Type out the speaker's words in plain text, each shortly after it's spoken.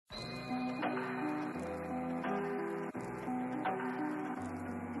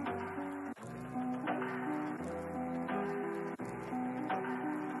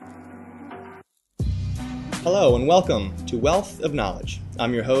Hello and welcome to Wealth of Knowledge.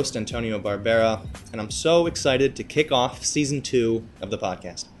 I'm your host, Antonio Barbera, and I'm so excited to kick off Season 2 of the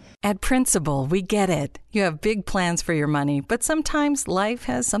podcast. At Principal, we get it. You have big plans for your money, but sometimes life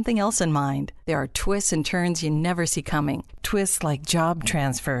has something else in mind. There are twists and turns you never see coming. Twists like job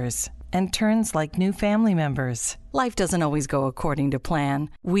transfers and turns like new family members. Life doesn't always go according to plan.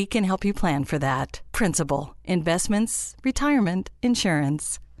 We can help you plan for that. Principal. Investments, retirement,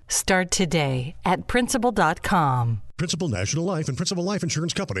 insurance. Start today at Principal.com. Principal National Life and Principal Life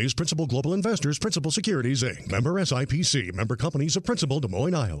Insurance Companies, Principal Global Investors, Principal Securities, Inc., member SIPC, member companies of Principal, Des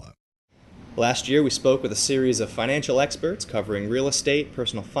Moines, Iowa. Last year, we spoke with a series of financial experts covering real estate,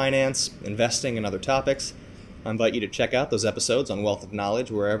 personal finance, investing, and other topics. I invite you to check out those episodes on Wealth of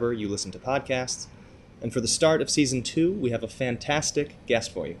Knowledge wherever you listen to podcasts. And for the start of Season 2, we have a fantastic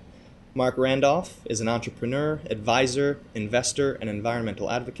guest for you. Marc Randolph is an entrepreneur, advisor, investor, and environmental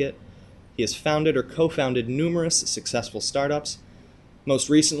advocate. He has founded or co-founded numerous successful startups. Most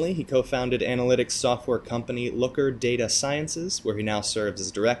recently, he co-founded analytics software company Looker Data Sciences, where he now serves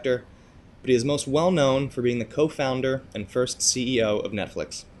as director. But he is most well known for being the co-founder and first CEO of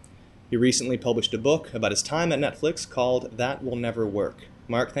Netflix. He recently published a book about his time at Netflix called That Will Never Work.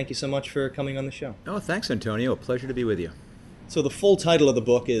 Marc, thank you so much for coming on the show. Oh, thanks, Antonio. A pleasure to be with you. So the full title of the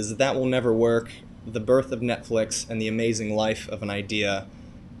book is That Will Never Work, The Birth of Netflix and the Amazing Life of an Idea.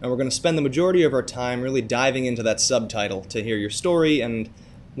 And we're going to spend the majority of our time really diving into that subtitle to hear your story and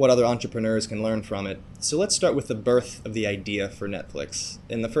what other entrepreneurs can learn from it. So let's start with the birth of the idea for Netflix.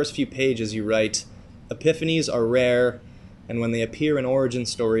 In the first few pages you write, epiphanies are rare, and when they appear in origin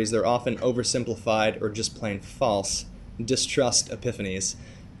stories, they're often oversimplified or just plain false. Distrust epiphanies.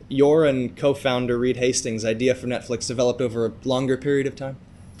 Your and co-founder Reed Hastings' idea for Netflix developed over a longer period of time?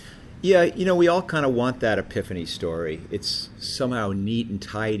 Yeah, we all kind of want that epiphany story. It's somehow neat and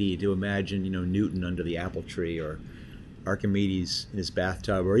tidy to imagine, Newton under the apple tree or Archimedes in his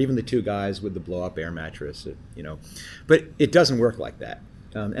bathtub or even the two guys with the blow-up air mattress, But it doesn't work like that.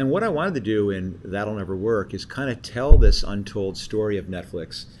 And what I wanted to do in That'll Never Work is kind of tell this untold story of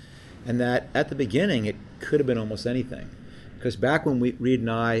Netflix, and that at the beginning it could have been almost anything. Because back when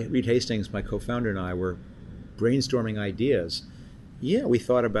Reed Hastings, my co-founder, and I were brainstorming ideas, we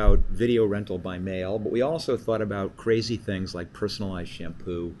thought about video rental by mail, but we also thought about crazy things like personalized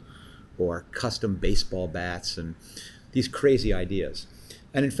shampoo or custom baseball bats and these crazy ideas.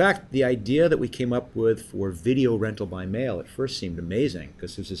 And in fact, the idea that we came up with for video rental by mail at first seemed amazing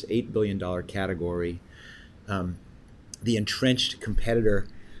because there's this $8 billion category. The entrenched competitor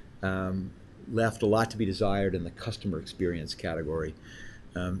left a lot to be desired in the customer experience category.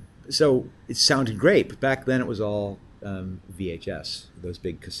 So it sounded great, but back then it was all VHS, those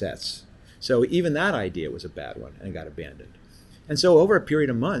big cassettes. So even that idea was a bad one and it got abandoned. And so over a period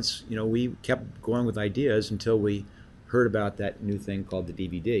of months, we kept going with ideas until we heard about that new thing called the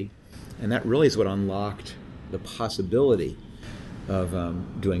DVD. And that really is what unlocked the possibility of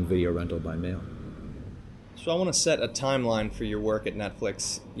doing video rental by mail. So I want to set a timeline for your work at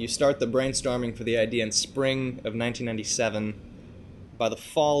Netflix. You start the brainstorming for the idea in spring of 1997. By the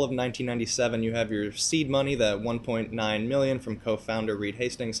fall of 1997, you have your seed money, the $1.9 million from co-founder Reed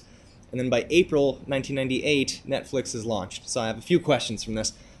Hastings. And then by April 1998, Netflix is launched. So I have a few questions from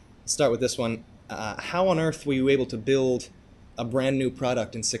this. Let's start with this one. How on earth were you able to build a brand new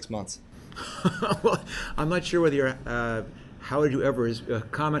product in 6 months? Well, I'm not sure whether you're... how did you ever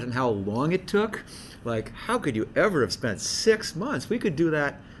comment on how long it took? Like, how could you ever have spent 6 months? We could do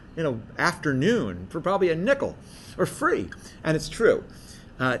that in an afternoon for probably a nickel or free. And it's true.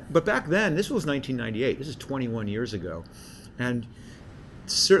 But back then, this was 1998. This is 21 years ago. And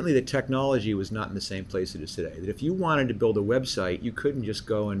certainly the technology was not in the same place it is today. That if you wanted to build a website, you couldn't just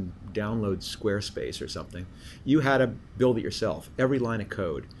go and download Squarespace or something. You had to build it yourself, every line of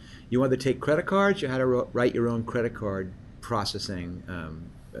code. You wanted to take credit cards, you had to write your own credit card processing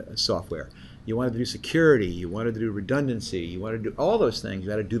software. You wanted to do security, you wanted to do redundancy, you wanted to do all those things, you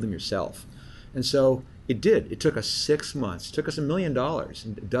had to do them yourself. And so it did. It took us 6 months. It took us $1 million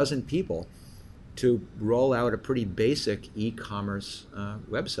and a dozen people to roll out a pretty basic e-commerce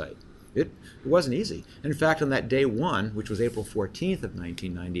website. It wasn't easy. In fact, on that day one, which was April 14th of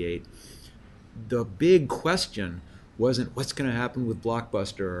 1998, the big question wasn't what's going to happen with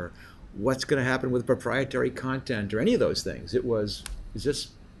Blockbuster or what's going to happen with proprietary content or any of those things. It was, is this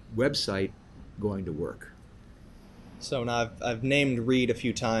website going to work? So now I've named Reed a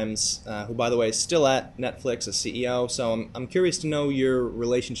few times, who, by the way, is still at Netflix as CEO. So I'm curious to know your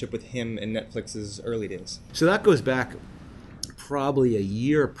relationship with him in Netflix's early days. So that goes back probably a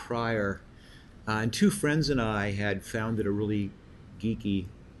year prior. And two friends and I had founded a really geeky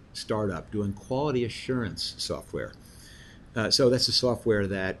startup doing quality assurance software. So that's the software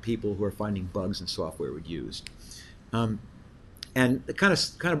that people who are finding bugs in software would use. And the kind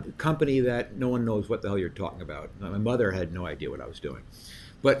of company that no one knows what the hell you're talking about. My mother had no idea what I was doing.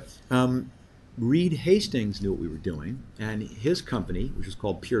 But Reed Hastings knew what we were doing, and his company, which was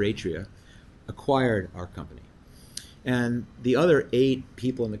called Pure Atria, acquired our company. And the other 8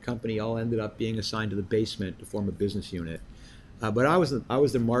 people in the company all ended up being assigned to the basement to form a business unit. But I was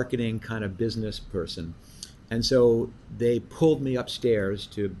the marketing kind of business person. And so they pulled me upstairs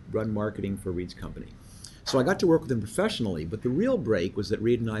to run marketing for Reed's company. So I got to work with him professionally, but the real break was that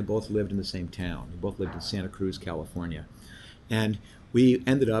Reed and I both lived in the same town. We both lived in Santa Cruz, California. And we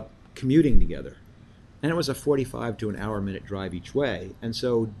ended up commuting together. And it was a 45 to an hour minute drive each way. And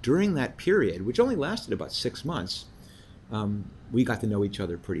so during that period, which only lasted about 6 months, we got to know each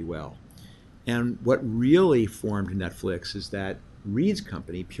other pretty well. And what really formed Netflix is that Reed's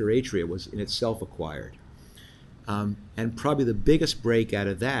company, Pure Atria, was in itself acquired. And probably the biggest break out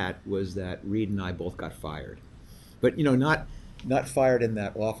of that was that Reed and I both got fired. But, not fired in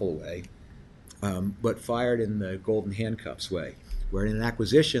that awful way, but fired in the golden handcuffs way, where in an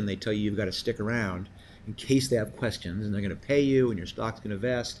acquisition they tell you you've got to stick around in case they have questions, and they're going to pay you, and your stock's going to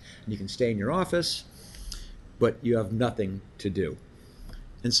vest, and you can stay in your office, but you have nothing to do.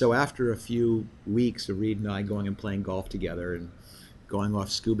 And so after a few weeks of Reed and I going and playing golf together and going off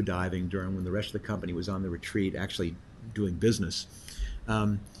scuba diving during when the rest of the company was on the retreat, actually doing business,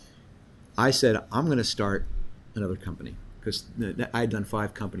 I said, I'm going to start another company, because I had done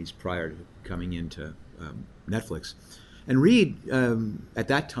 5 companies prior to coming into Netflix. And Reed, at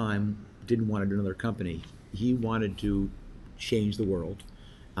that time, didn't want to do another company. He wanted to change the world,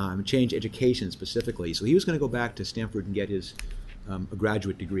 change education specifically. So he was going to go back to Stanford and get his a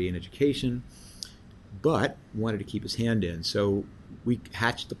graduate degree in education, but wanted to keep his hand in. So we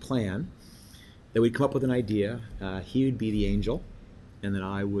hatched the plan that we'd come up with an idea. He would be the angel, and then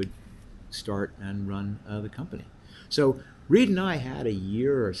I would start and run the company. So Reed and I had a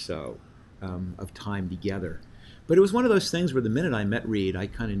year or so of time together. But it was one of those things where the minute I met Reed, I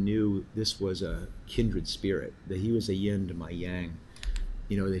kind of knew this was a kindred spirit, that he was a yin to my yang.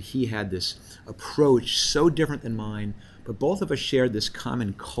 That he had this approach so different than mine, but both of us shared this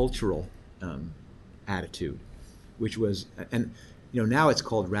common cultural attitude, which was, and now it's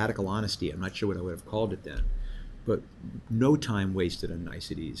called radical honesty. I'm not sure what I would have called it then, but no time wasted on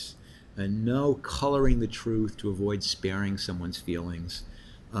niceties, and no coloring the truth to avoid sparing someone's feelings,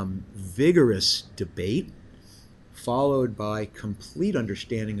 vigorous debate, followed by complete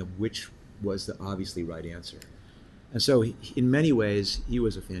understanding of which was the obviously right answer. And so in many ways, he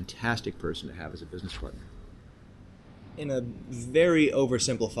was a fantastic person to have as a business partner. In a very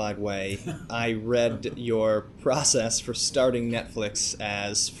oversimplified way, I read your process for starting Netflix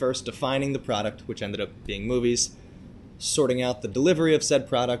as first defining the product, which ended up being movies, sorting out the delivery of said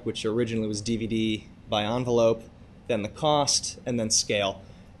product, which originally was DVD by envelope, then the cost, and then scale.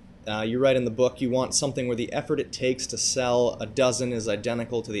 You write in the book, you want something where the effort it takes to sell a dozen is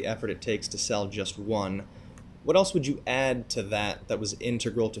identical to the effort it takes to sell just one. What else would you add to that was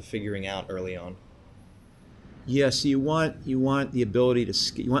integral to figuring out early on? Yes, you want the ability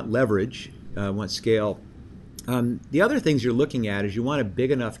to you want leverage, want scale. The other things you're looking at is you want a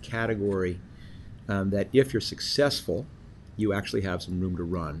big enough category that if you're successful, you actually have some room to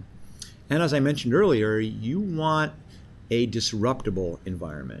run. And as I mentioned earlier, you want a disruptible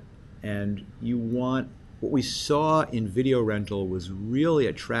environment. And you want, what we saw in video rental was really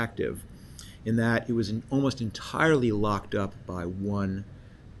attractive in that it was almost entirely locked up by one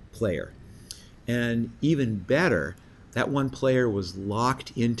player. And even better, that one player was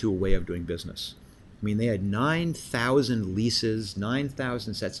locked into a way of doing business. I mean, they had 9,000 leases,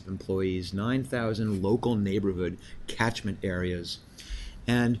 9,000 sets of employees, 9,000 local neighborhood catchment areas.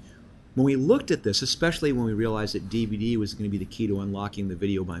 And when we looked at this, especially when we realized that DVD was going to be the key to unlocking the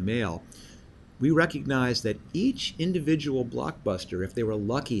video by mail, we recognized that each individual Blockbuster, if they were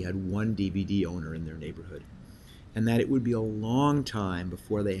lucky, had one DVD owner in their neighborhood, and that it would be a long time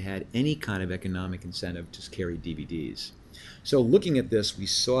before they had any kind of economic incentive to carry DVDs. So looking at this, we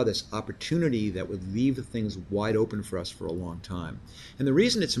saw this opportunity that would leave things wide open for us for a long time. And the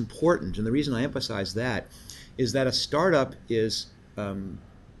reason it's important, and the reason I emphasize that, is that a startup is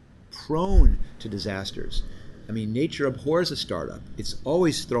prone to disasters. I mean, nature abhors a startup. It's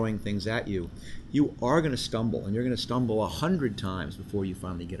always throwing things at you. You are going to stumble, and you're going to stumble 100 times before you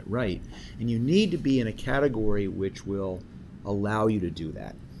finally get it right. And you need to be in a category which will allow you to do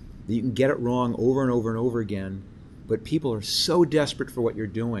that. You can get it wrong over and over and over again, but people are so desperate for what you're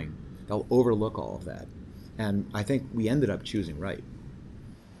doing, they'll overlook all of that. And I think we ended up choosing right.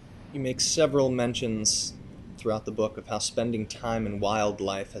 You make several mentions throughout the book of how spending time in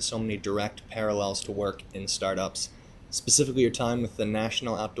wildlife has so many direct parallels to work in startups, specifically your time with the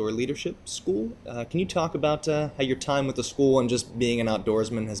National Outdoor Leadership School. Can you talk about how your time with the school and just being an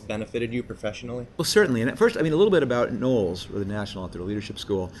outdoorsman has benefited you professionally? Well, certainly. And at first, a little bit about NOLS, or the National Outdoor Leadership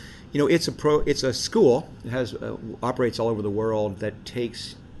School. It's a school that operates all over the world that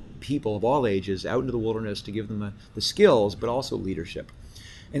takes people of all ages out into the wilderness to give them the skills, but also leadership.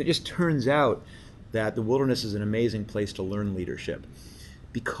 And it just turns out that the wilderness is an amazing place to learn leadership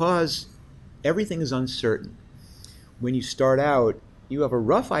because everything is uncertain. When you start out, you have a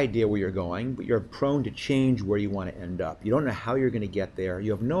rough idea where you're going, but you're prone to change where you want to end up. You don't know how you're going to get there.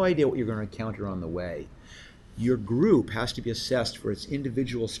 You have no idea what you're going to encounter on the way. Your group has to be assessed for its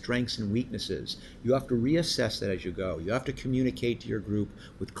individual strengths and weaknesses. You have to reassess that as you go. You have to communicate to your group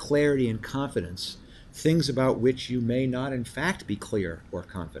with clarity and confidence things about which you may not in fact be clear or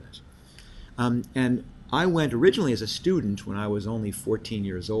confident. And I went originally as a student when I was only 14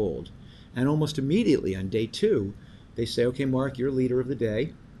 years old, and almost immediately on day 2, they say, okay, Mark, you're leader of the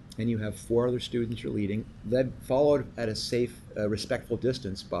day, and you have 4 other students you're leading, followed at a safe, respectful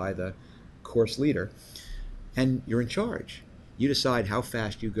distance by the course leader, and you're in charge. You decide how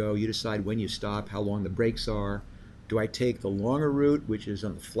fast you go, you decide when you stop, how long the breaks are. Do I take the longer route, which is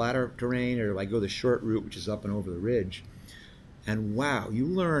on the flatter terrain, or do I go the short route, which is up and over the ridge? And wow, you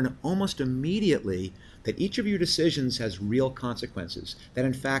learn almost immediately that each of your decisions has real consequences, that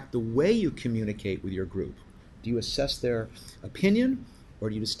in fact the way you communicate with your group, do you assess their opinion or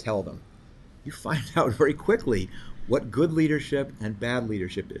do you just tell them? You find out very quickly what good leadership and bad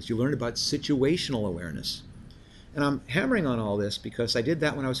leadership is. You learn about situational awareness. And I'm hammering on all this because I did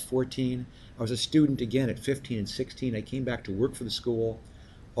that when I was 14. I was a student again at 15 and 16. I came back to work for the school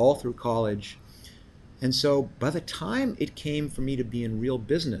all through college. And so by the time it came for me to be in real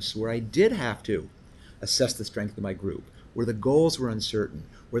business, where I did have to assess the strength of my group, where the goals were uncertain,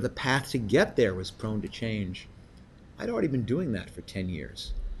 where the path to get there was prone to change, I'd already been doing that for 10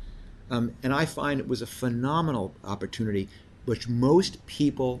 years. And I find it was a phenomenal opportunity, which most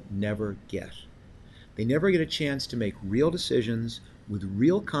people never get. They never get a chance to make real decisions with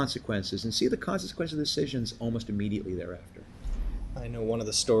real consequences and see the consequences of the decisions almost immediately thereafter. I know one of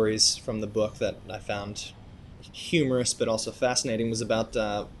the stories from the book that I found humorous but also fascinating was about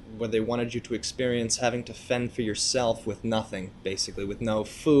where they wanted you to experience having to fend for yourself with nothing, basically, with no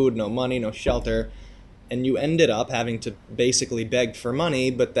food, no money, no shelter, and you ended up having to basically beg for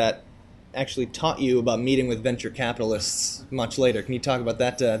money, but that actually taught you about meeting with venture capitalists much later. Can you talk about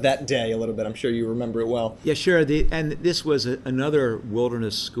that day a little bit? I'm sure you remember it well. Yeah, sure. And this was another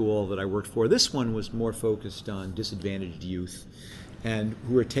wilderness school that I worked for. This one was more focused on disadvantaged youth and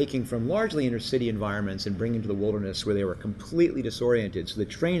who were taking from largely inner city environments and bringing to the wilderness where they were completely disoriented. So the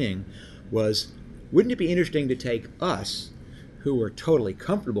training was, wouldn't it be interesting to take us, who were totally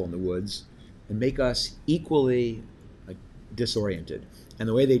comfortable in the woods, and make us equally disoriented? And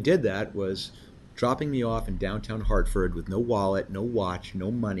the way they did that was dropping me off in downtown Hartford with no wallet, no watch,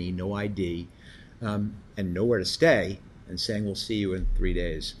 no money, no ID, and nowhere to stay, and saying, we'll see you in 3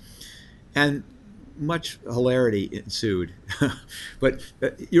 days. And much hilarity ensued. But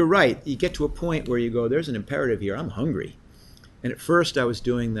you're right. You get to a point where you go, there's an imperative here. I'm hungry. And at first I was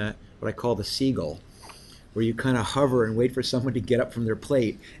doing what I call the seagull, where you kind of hover and wait for someone to get up from their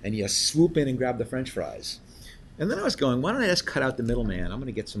plate, and you swoop in and grab the French fries. And then I was going, why don't I just cut out the middleman? I'm going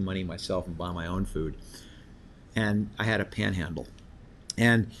to get some money myself and buy my own food. And I had a panhandle.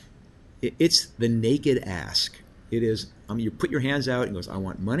 And it's the naked ask. It is, you put your hands out and goes, I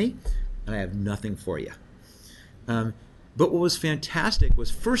want money, and I have nothing for you. But what was fantastic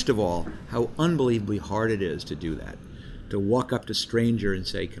was, first of all, how unbelievably hard it is to do that, to walk up to a stranger and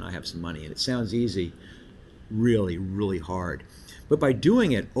say, can I have some money? And it sounds easy, really, really hard. But by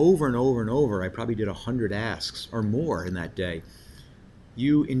doing it over and over and over, I probably did 100 asks or more in that day,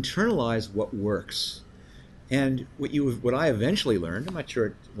 you internalize what works. And what I eventually learned, I'm not sure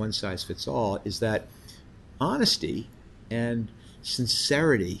it's one size fits all, is that honesty and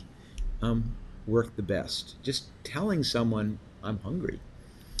sincerity work the best. Just telling someone, I'm hungry.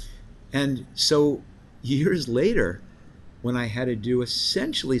 And so years later, when I had to do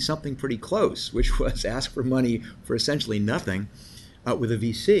essentially something pretty close, which was ask for money for essentially nothing, with a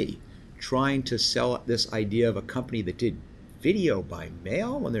VC, trying to sell this idea of a company that did video by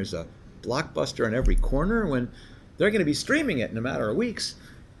mail when there's a Blockbuster on every corner, when they're going to be streaming it in a matter of weeks.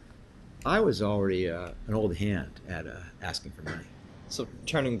 I was already an old hand at asking for money. So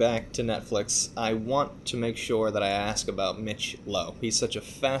turning back to Netflix, I want to make sure that I ask about Mitch Lowe. He's such a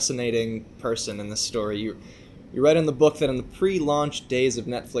fascinating person in this story. You write in the book that in the pre-launch days of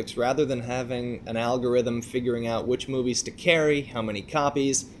Netflix, rather than having an algorithm figuring out which movies to carry, how many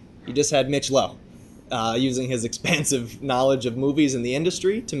copies, you just had Mitch Lowe, using his expansive knowledge of movies and the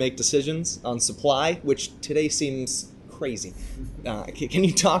industry to make decisions on supply, which today seems crazy. Can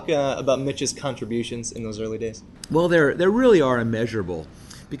you talk about Mitch's contributions in those early days? Well, they really are immeasurable,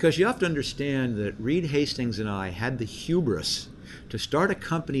 because you have to understand that Reed Hastings and I had the hubris to start a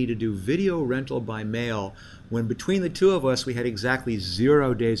company to do video rental by mail when between the two of us we had exactly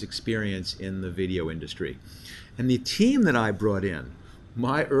 0 days experience in the video industry. And the team that I brought in,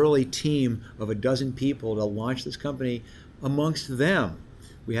 my early team of a dozen people to launch this company, amongst them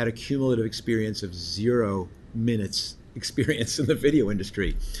we had a cumulative experience of 0 minutes experience in the video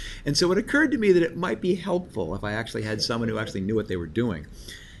industry. And so it occurred to me that it might be helpful if I actually had someone who actually knew what they were doing.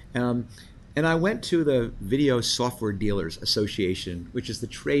 And I went to the Video Software Dealers Association, which is the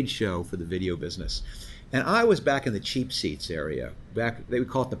trade show for the video business. And I was back in the cheap seats area. They would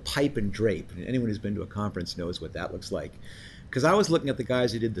call it the pipe and drape. And anyone who's been to a conference knows what that looks like. Because I was looking at the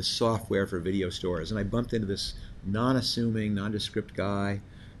guys who did the software for video stores, and I bumped into this non-assuming, nondescript guy,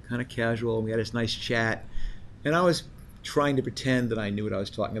 kind of casual, and we had this nice chat. And I was trying to pretend that I knew what I was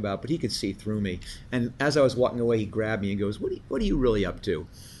talking about, but he could see through me. And as I was walking away, he grabbed me and goes, what are you really up to?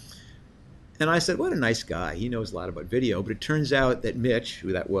 And I said, what a nice guy. He knows a lot about video. But it turns out that Mitch,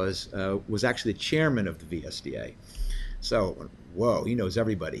 who that was actually the chairman of the VSDA. So, whoa, he knows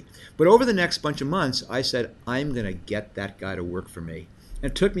everybody. But over the next bunch of months, I said, I'm going to get that guy to work for me.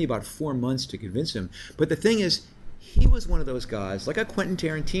 And it took me about 4 months to convince him. But the thing is, he was one of those guys, like a Quentin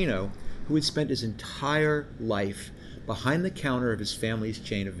Tarantino, who had spent his entire life behind the counter of his family's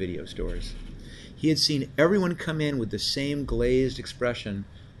chain of video stores. He had seen everyone come in with the same glazed expression,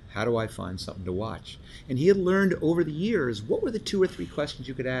 how do I find something to watch? And he had learned over the years what were the 2 or 3 questions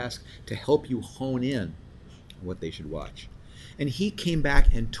you could ask to help you hone in what they should watch. And he came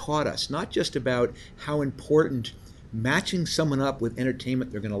back and taught us not just about how important matching someone up with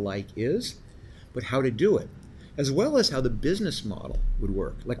entertainment they're going to like is, but how to do it, as well as how the business model would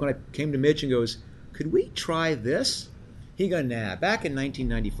work. Like when I came to Mitch and goes, could we try this? He goes, nah, back in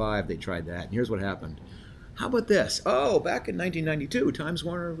 1995 they tried that, and here's what happened. How about this? Oh, back in 1992, Times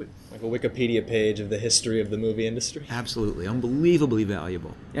Warner. Like a Wikipedia page of the history of the movie industry. Absolutely, unbelievably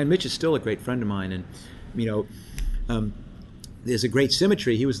valuable. And Mitch is still a great friend of mine, and there's a great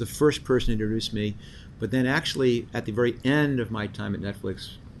symmetry. He was the first person to introduce me, but then actually at the very end of my time at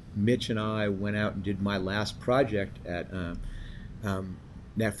Netflix, Mitch and I went out and did my last project at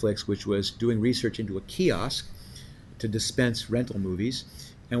Netflix, which was doing research into a kiosk to dispense rental movies.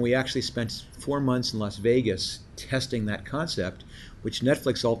 And we actually spent 4 months in Las Vegas testing that concept, which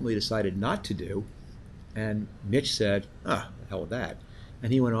Netflix ultimately decided not to do. And Mitch said, the hell with that.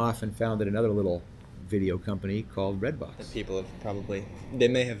 And he went off and founded another little video company called Redbox. That people they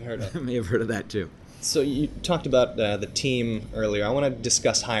may have heard of. May have heard of that too. So you talked about the team earlier. I want to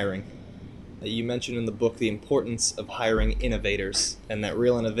discuss hiring. You mentioned in the book the importance of hiring innovators, and that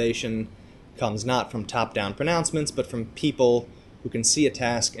real innovation comes not from top-down pronouncements, but from people who can see a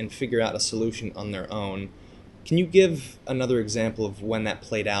task and figure out a solution on their own. Can you give another example of when that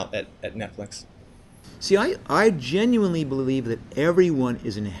played out at Netflix? See, I genuinely believe that everyone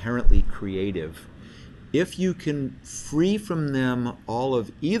is inherently creative if you can free from them all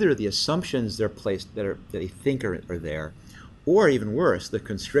of either the assumptions they're placed that they think are there, or even worse, the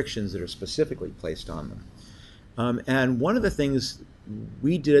constrictions that are specifically placed on them. And one of the things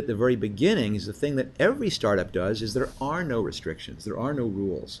we did at the very beginning is the thing that every startup does, is there are no restrictions, there are no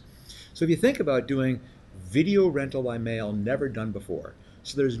rules. So if you think about doing video rental by mail, never done before,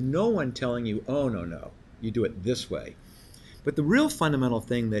 so there's no one telling you, oh, no, you do it this way. But the real fundamental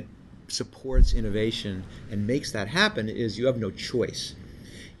thing that supports innovation and makes that happen is you have no choice.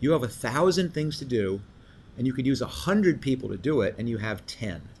 You have 1,000 things to do, and you could use 100 people to do it, and you have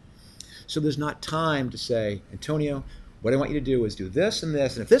 10. So there's not time to say, Antonio, what I want you to do is do this and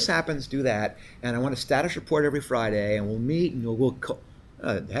this, and if this happens, do that, and I want a status report every Friday, and we'll meet, and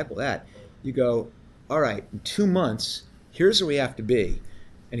the heck with that. You go, all right, in 2 months, here's where we have to be,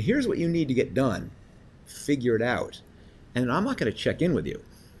 and here's what you need to get done. Figure it out. And I'm not going to check in with you.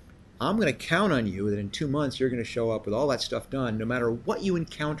 I'm going to count on you that in 2 months you're going to show up with all that stuff done, no matter what you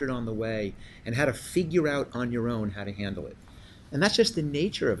encountered on the way, and how to figure out on your own how to handle it. And that's just the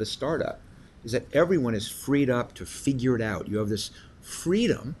nature of a startup, is that everyone is freed up to figure it out. You have this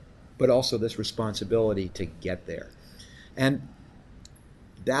freedom, but also this responsibility to get there. And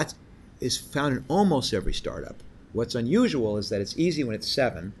that is found in almost every startup. What's unusual is that it's easy when it's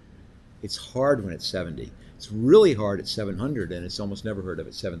 7, it's hard when it's 70. It's really hard at 700, and it's almost never heard of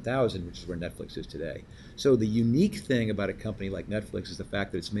at 7,000, which is where Netflix is today. So the unique thing about a company like Netflix is the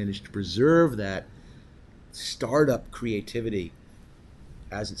fact that it's managed to preserve that startup creativity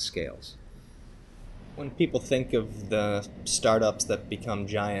as it scales. When people think of the startups that become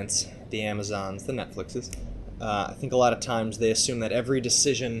giants, the Amazons, the Netflixes, I think a lot of times they assume that every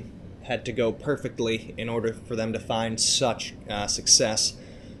decision had to go perfectly in order for them to find such success,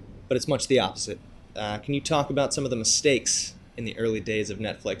 but it's much the opposite. Can you talk about some of the mistakes in the early days of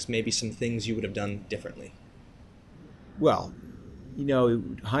Netflix, maybe some things you would have done differently? Well,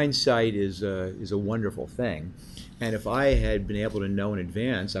 hindsight is a wonderful thing. And if I had been able to know in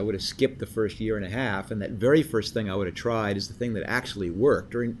advance, I would have skipped the first year and a half, and that very first thing I would have tried is the thing that actually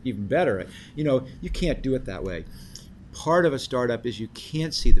worked, or even better. You can't do it that way. Part of a startup is you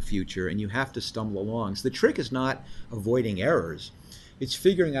can't see the future, and you have to stumble along. So the trick is not avoiding errors. It's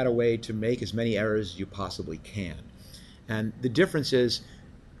figuring out a way to make as many errors as you possibly can. And the difference is,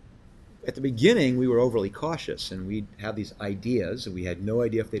 at the beginning, we were overly cautious, and we'd have these ideas, and we had no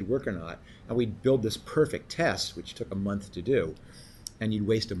idea if they'd work or not. And we'd build this perfect test, which took a month to do, and you'd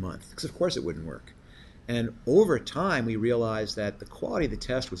waste a month, because of course it wouldn't work. And over time, we realized that the quality of the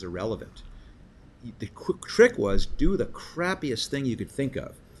test was irrelevant. The trick was do the crappiest thing you could think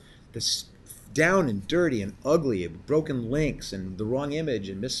of. This down and dirty and ugly, broken links and the wrong image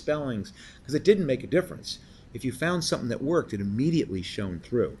and misspellings, because it didn't make a difference. If you found something that worked, it immediately shone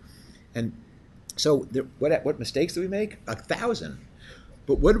through. And so what mistakes did we make? 1,000.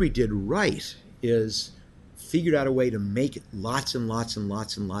 But what we did right is figured out a way to make lots and lots and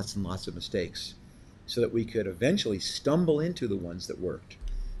lots and lots and lots of mistakes so that we could eventually stumble into the ones that worked.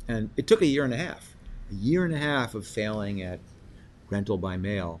 And it took a year and a half of failing at rental by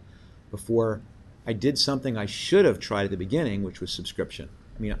mail before I did something I should have tried at the beginning, which was subscription.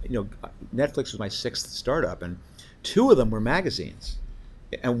 Netflix was my 6th startup, and 2 of them were magazines.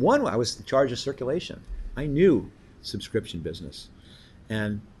 And one, I was in charge of circulation. I knew subscription business.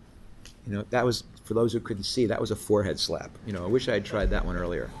 And, that was, for those who couldn't see, that was a forehead slap. I wish I had tried that one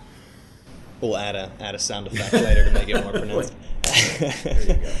earlier. We'll add a sound effect later to make it more pronounced. There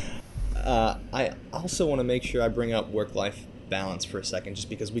you go. I also want to make sure I bring up work-life balance for a second, just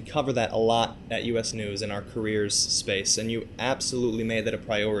because we cover that a lot at U.S. News in our careers space, and you absolutely made that a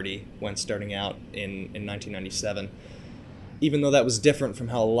priority when starting out in 1997. Even though that was different from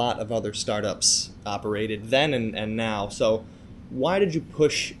how a lot of other startups operated then and now. So why did you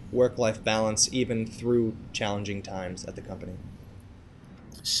push work-life balance even through challenging times at the company?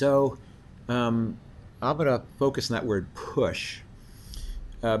 So I'm going to focus on that word push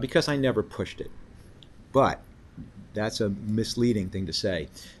because I never pushed it. But that's a misleading thing to say.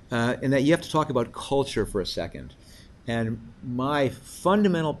 And that you have to talk about culture for a second. And my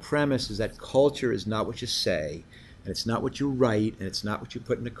fundamental premise is that culture is not what you say, and it's not what you write, and it's not what you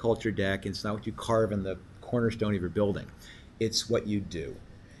put in a culture deck, and it's not what you carve in the cornerstone of your building. It's what you do.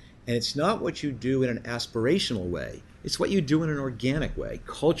 And it's not what you do in an aspirational way. It's what you do in an organic way.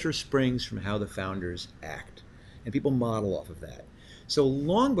 Culture springs from how the founders act, and people model off of that. So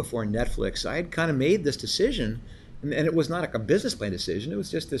long before Netflix, I had kind of made this decision, and it was not like a business plan decision. It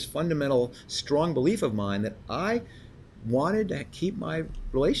was just this fundamental, strong belief of mine that I wanted to keep my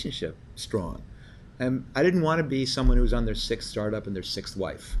relationship strong. And I didn't want to be someone who was on their 6th startup and their 6th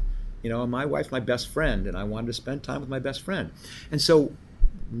wife. My wife's my best friend, and I wanted to spend time with my best friend. And so,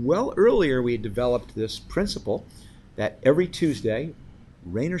 well earlier, we had developed this principle that every Tuesday,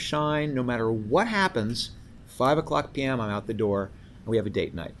 rain or shine, no matter what happens, 5:00 p.m., I'm out the door, and we have a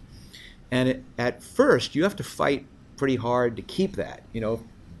date night. And at first, you have to fight pretty hard to keep that.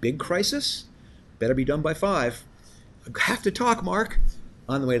 Big crisis, better be done by 5. I have to talk, Mark,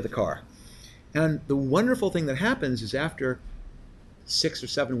 on the way to the car. And the wonderful thing that happens is after 6 or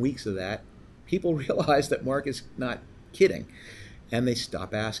 7 weeks of that, people realize that Mark is not kidding, and they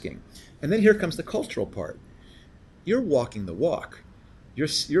stop asking. And then here comes the cultural part. You're walking the walk.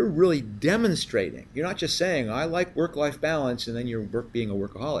 You're really demonstrating. You're not just saying, I like work-life balance, and then you're being a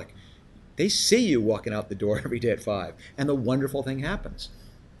workaholic. They see you walking out the door every day at 5, and the wonderful thing happens.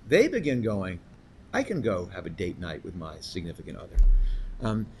 They begin going, I can go have a date night with my significant other.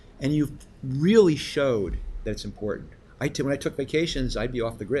 And you've really showed that it's important. When I took vacations, I'd be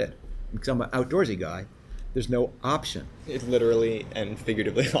off the grid. Because I'm an outdoorsy guy, there's no option. It's literally and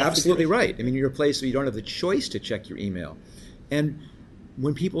figuratively off Absolutely right. You're a place where you don't have the choice to check your email. And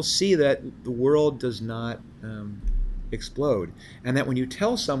when people see that the world does not explode, and that when you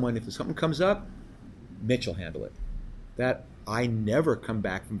tell someone if something comes up, Mitch will handle it. That I never come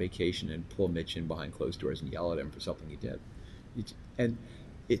back from vacation and pull Mitch in behind closed doors and yell at him for something he did. And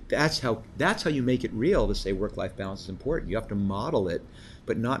that's how you make it real to say work-life balance is important. You have to model it,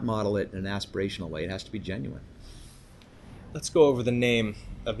 but not model it in an aspirational way. It has to be genuine. Let's go over the name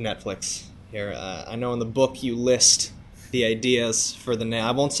of Netflix here. I know in the book you list the ideas for the name.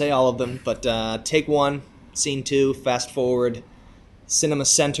 I won't say all of them, but take one, scene two, fast forward, Cinema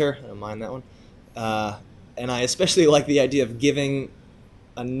Center. I don't mind that one. And I especially like the idea of giving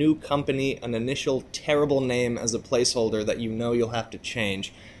a new company an initial terrible name as a placeholder that you know you'll have to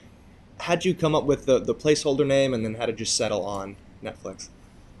change. How'd you come up with the placeholder name, and then how did you settle on Netflix?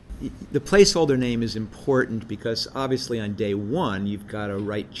 The placeholder name is important because obviously on day one you've got to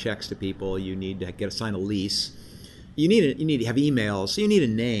write checks to people. You need to sign a lease. You need to have emails. So you need a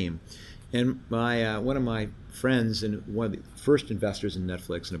name. And my one of my friends and one of the first investors in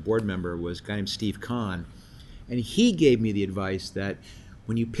Netflix and a board member was a guy named Steve Kahn, and he gave me the advice that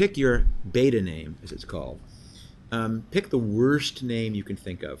when you pick your beta name, as it's called, pick the worst name you can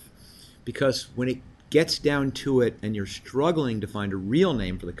think of, because when it gets down to it and you're struggling to find a real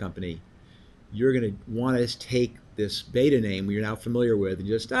name for the company, you're going to want to take this beta name you're now familiar with and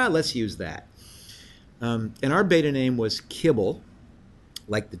just, let's use that. And our beta name was Kibble,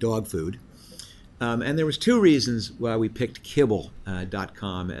 like the dog food. And there was two reasons why we picked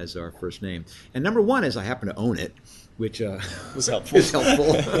Kibble.com as our first name. And number one is I happen to own it, which was helpful. is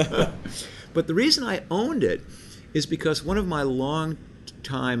helpful. But the reason I owned it is because one of my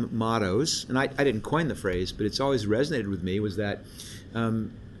long-time mottos, and I didn't coin the phrase, but it's always resonated with me, was that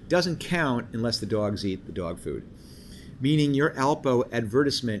doesn't count unless the dogs eat the dog food. Meaning your Alpo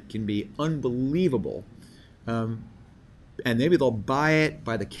advertisement can be unbelievable, and maybe they'll buy it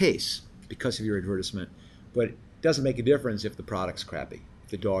by the case because of your advertisement, but it doesn't make a difference if the product's crappy, if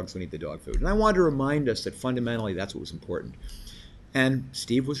the dogs don't eat the dog food. And I wanted to remind us that fundamentally that's what was important. And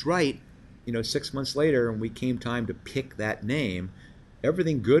Steve was right. 6 months later, when we came time to pick that name,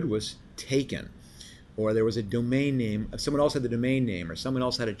 everything good was taken. Or there was a domain name, someone else had the domain name, or someone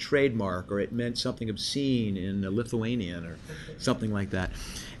else had a trademark, or it meant something obscene in Lithuanian or something like that.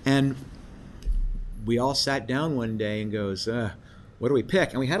 And we all sat down one day and goes, what do we pick?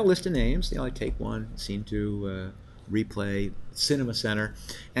 And we had a list of names. I take one, Scene 2, Replay, Cinema Center,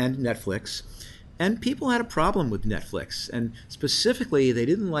 and Netflix. And people had a problem with Netflix. And specifically, they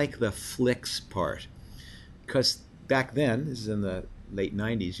didn't like the flicks part. Because back then, this is in the late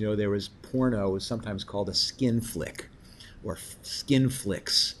 90s, there was porno was sometimes called a skin flick or skin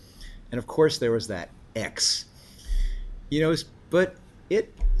flicks. And of course there was that X. But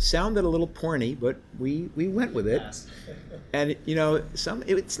it sounded a little porny, but we went with it. And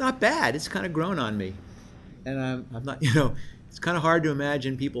it's not bad. It's kind of grown on me. And I'm not, it's kind of hard to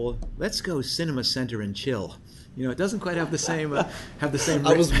imagine people, let's go Cinema Center and chill. It doesn't quite have the same ring.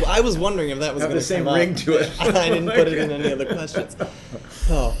 I was wondering if that was going to have the same ring to it. I didn't put it in any other questions.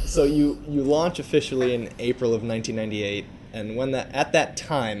 So you launch officially in April of 1998, and at that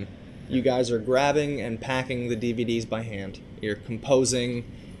time, you guys are grabbing and packing the DVDs by hand. You're composing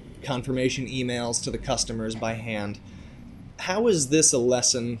confirmation emails to the customers by hand. How is this a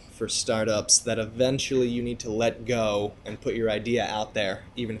lesson for startups that eventually you need to let go and put your idea out there,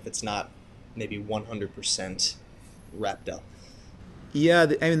 even if it's not maybe 100% wrapped up? Yeah,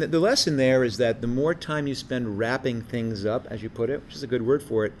 the lesson there is that the more time you spend wrapping things up, as you put it, which is a good word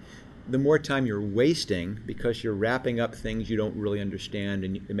for it, the more time you're wasting because you're wrapping up things you don't really understand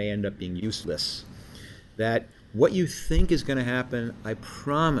and it may end up being useless. That what you think is going to happen, I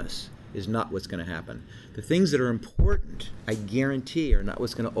promise, is not what's going to happen. The things that are important, I guarantee, are not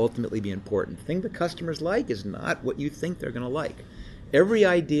what's going to ultimately be important. The thing the customers like is not what you think they're going to like. Every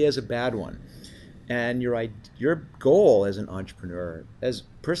idea is a bad one. And your goal as an entrepreneur, as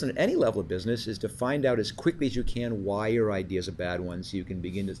a person at any level of business, is to find out as quickly as you can why your idea is a bad one so you can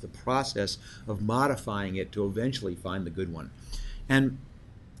begin the process of modifying it to eventually find the good one. And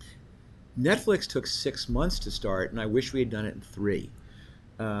Netflix took 6 months to start, and I wish we had done it in 3.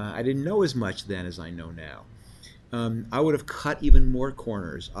 I didn't know as much then as I know now. I would have cut even more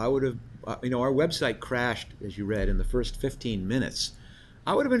corners. I would have, our website crashed, as you read, in the first 15 minutes.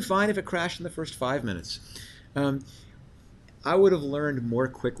 I would have been fine if it crashed in the first 5 minutes. I would have learned more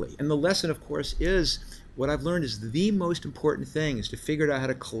quickly. And the lesson, of course, is what I've learned is the most important thing is to figure out how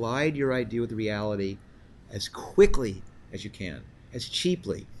to collide your idea with reality as quickly as you can, as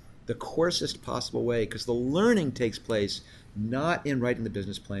cheaply, the coarsest possible way, because the learning takes place not in writing the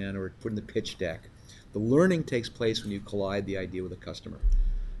business plan or putting the pitch deck. The learning takes place when you collide the idea with a customer.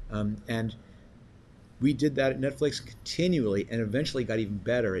 And we did that at Netflix continually and eventually got even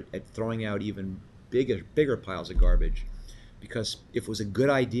better at throwing out even bigger piles of garbage. Because if it was a good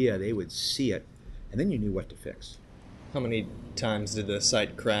idea, they would see it, and then you knew what to fix. How many times did the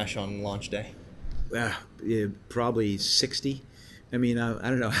site crash on launch day? Yeah, probably 60. I mean, I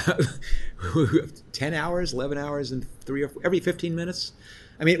don't know, 10 hours, 11 hours, and every 15 minutes.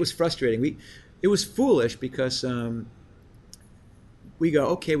 I mean, it was frustrating. It was foolish because we go,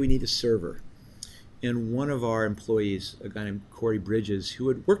 okay, we need a server. And one of our employees, a guy named Corey Bridges, who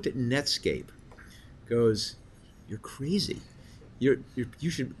had worked at Netscape, goes, "You're crazy. You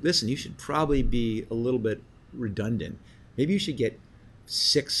should listen. You should probably be a little bit redundant. Maybe you should get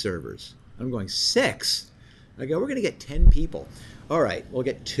 6 servers." I'm going, 6? I go, "We're going to get 10 people." "All right, we'll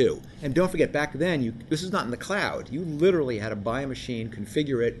get 2. And don't forget, back then, this is not in the cloud. You literally had to buy a machine,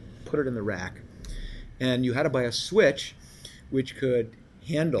 configure it, put it in the rack, and you had to buy a switch which could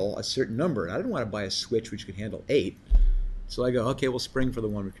handle a certain number. And I didn't want to buy a switch which could handle 8. So I go, okay, we'll spring for the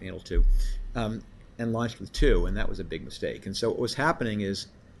one we can handle 2. And launched with 2, and that was a big mistake. And so what was happening is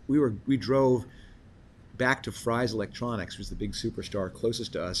we drove back to Fry's Electronics, which was the big superstar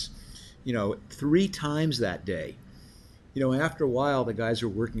closest to us, 3 times that day. After a while, the guys who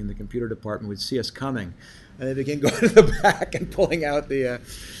were working in the computer department would see us coming, and they began going to the back and pulling out the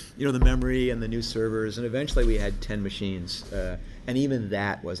memory and the new servers, and eventually we had 10 machines, and even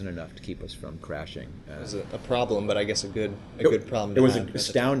that wasn't enough to keep us from crashing. It was a problem, but I guess a good problem. It was an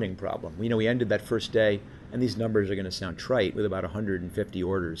astounding problem. We ended that first day, and these numbers are going to sound trite, with about 150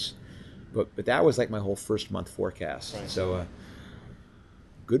 orders, but that was like my whole first month forecast. Right. So,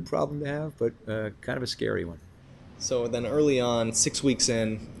 good problem to have, but kind of a scary one. So then early on, 6 weeks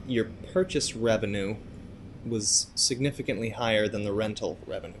in, your purchase revenue was significantly higher than the rental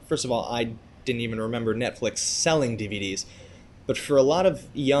revenue. First of all, I didn't even remember Netflix selling DVDs. But for a lot of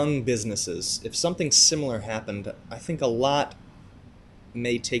young businesses, if something similar happened, I think a lot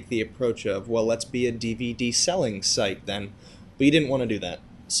may take the approach of, well, let's be a DVD selling site then. But you didn't want to do that.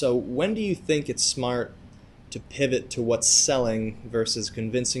 So when do you think it's smart to pivot to what's selling versus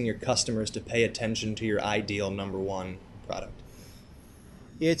convincing your customers to pay attention to your ideal number one product?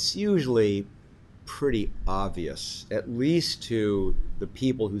 It's usually pretty obvious, at least to the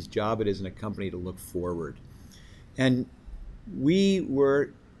people whose job it is in a company to look forward. And we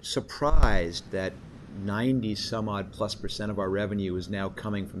were surprised that 90 some odd plus % of our revenue is now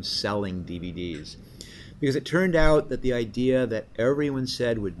coming from selling DVDs. Because it turned out that the idea that everyone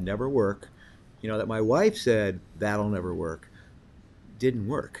said would never work, that my wife said that'll never work, didn't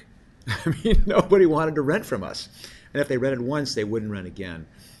work. I mean, nobody wanted to rent from us. And if they rented once, they wouldn't rent again.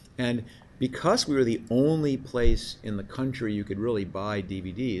 And because we were the only place in the country you could really buy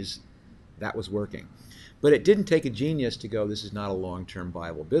DVDs, that was working. But it didn't take a genius to go, this is not a long-term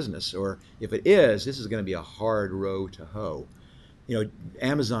viable business, or if it is, this is going to be a hard row to hoe.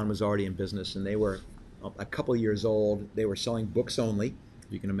 Amazon was already in business, and they were a couple years old. They were selling books only.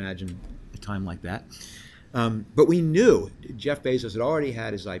 You can imagine a time like that. But we knew Jeff Bezos had already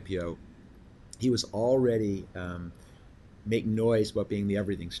had his IPO. He was already making noise about being the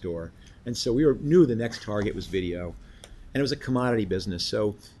everything store. And so we knew the next target was video. And it was a commodity business.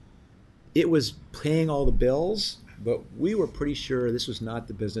 So it was paying all the bills, but we were pretty sure this was not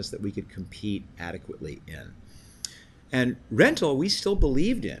the business that we could compete adequately in. And rental, we still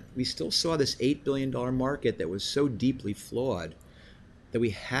believed in. We still saw this $8 billion market that was so deeply flawed that we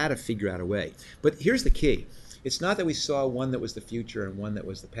had to figure out a way. But here's the key. It's not that we saw one that was the future and one that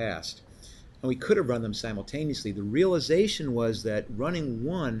was the past. And we could have run them simultaneously. The realization was that running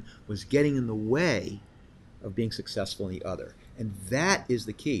one was getting in the way of being successful in the other. And that is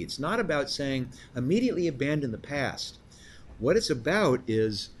the key. It's not about saying immediately abandon the past. What it's about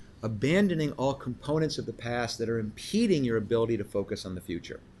is abandoning all components of the past that are impeding your ability to focus on the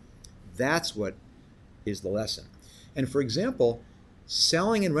future. That's what is the lesson. And for example,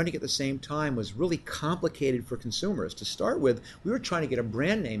 selling and renting at the same time was really complicated for consumers. To start with, we were trying to get a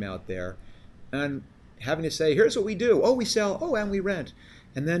brand name out there and having to say, here's what we do. Oh, we sell. Oh, and we rent.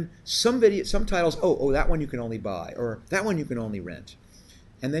 And then some titles, that one you can only buy, or that one you can only rent.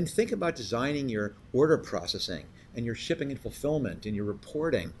 And then think about designing your order processing and your shipping and fulfillment and your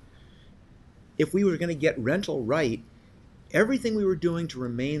reporting. If we were going to get rental right, everything we were doing to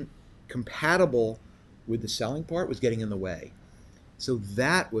remain compatible with the selling part was getting in the way. So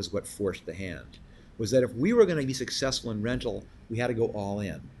that was what forced the hand, was that if we were going to be successful in rental, we had to go all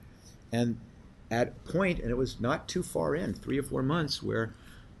in. And at a point, and it was not too far in, 3 or 4 months, where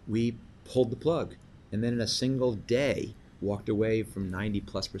we pulled the plug, and then in a single day walked away from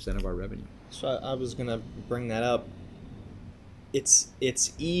 90+% of our revenue. So I was going to bring that up. It's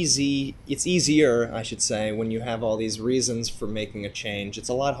easier, I should say, when you have all these reasons for making a change. It's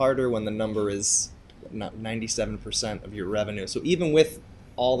a lot harder when the number is not 97% of your revenue. So even with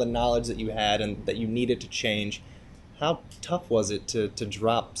all the knowledge that you had and that you needed to change, How tough was it to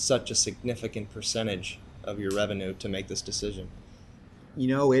drop such a significant percentage of your revenue to make this decision?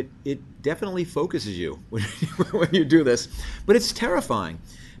 It definitely focuses you when you do this, but it's terrifying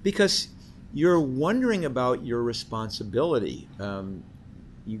because you're wondering about your responsibility.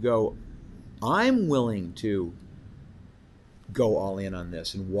 You go, I'm willing to go all in on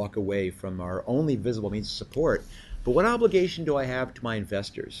this and walk away from our only visible means of support, but what obligation do I have to my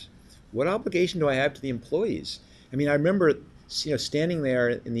investors? What obligation do I have to the employees? I mean, I remember standing there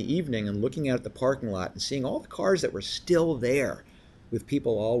in the evening and looking out at the parking lot and seeing all the cars that were still there with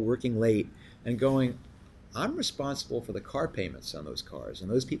people all working late and going, I'm responsible for the car payments on those cars and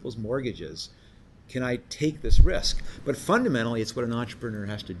those people's mortgages. Can I take this risk? But fundamentally, it's what an entrepreneur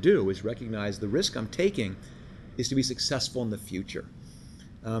has to do, is recognize the risk I'm taking is to be successful in the future.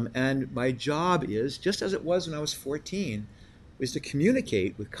 And my job is, just as it was when I was 14, is to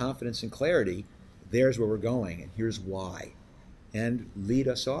communicate with confidence and clarity, there's where we're going and here's why, and lead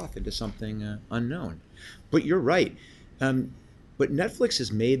us off into something unknown. But you're right. But Netflix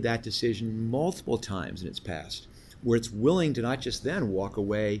has made that decision multiple times in its past, where it's willing to not just then walk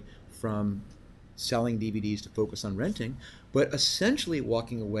away from selling DVDs to focus on renting, but essentially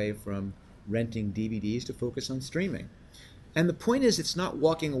walking away from renting DVDs to focus on streaming. And the point is, it's not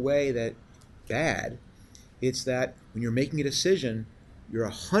walking away that bad. It's that when you're making a decision, you're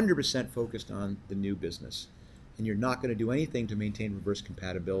 100% focused on the new business, and you're not going to do anything to maintain reverse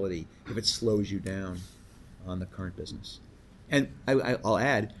compatibility if it slows you down on the current business. And I'll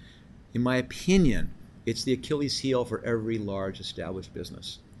add, in my opinion, it's the Achilles heel for every large established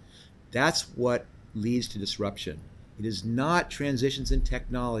business. That's what leads to disruption. It is not transitions in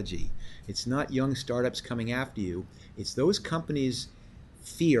technology. It's not young startups coming after you. It's those companies'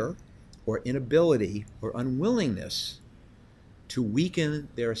 fear or inability or unwillingness to weaken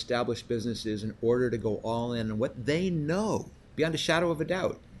their established businesses in order to go all in on what they know, beyond a shadow of a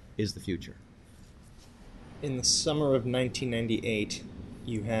doubt, is the future. In the summer of 1998,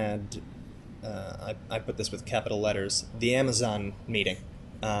 you had, I put this with capital letters, the Amazon meeting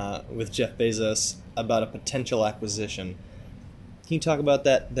with Jeff Bezos about a potential acquisition. Can you talk about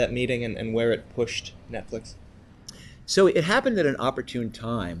that meeting and where it pushed Netflix? So it happened at an opportune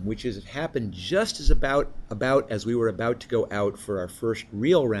time, which is it happened just as about as we were about to go out for our first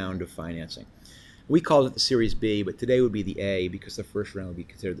real round of financing. We called it the Series B, but today would be the A because the first round would be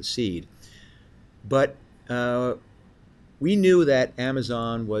considered the seed. But we knew that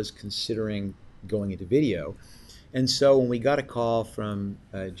Amazon was considering going into video. And so when we got a call from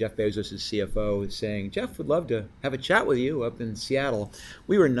Jeff Bezos' CFO saying, Jeff would love to have a chat with you up in Seattle,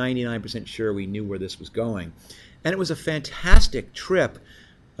 we were 99% sure we knew where this was going. And it was a fantastic trip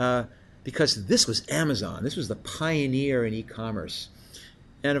because this was Amazon. This was the pioneer in e-commerce.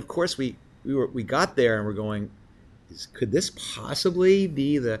 And of course, we got there and we're going, could this possibly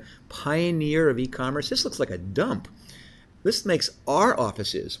be the pioneer of e-commerce? This looks like a dump. This makes our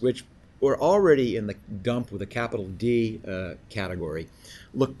offices, which were already in the dump with a capital D category,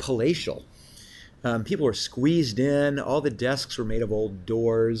 look palatial. People were squeezed in. All the desks were made of old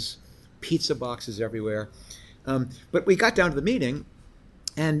doors, pizza boxes everywhere. But we got down to the meeting,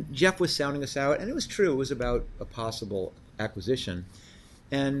 and Jeff was sounding us out, and it was true. It was about a possible acquisition.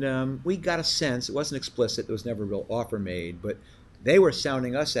 And we got a sense, it wasn't explicit, there was never a real offer made, but they were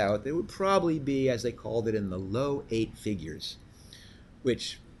sounding us out. They would probably be, as they called it, in the low 8 figures,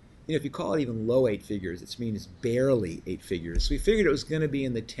 which, if you call it even low 8 figures, it means barely 8 figures. So we figured it was going to be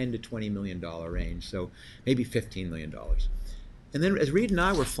in the $10 to $20 million range, so maybe $15 million. And then as Reed and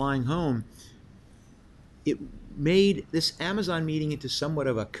I were flying home, it made this Amazon meeting into somewhat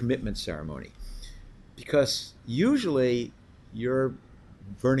of a commitment ceremony, because usually you're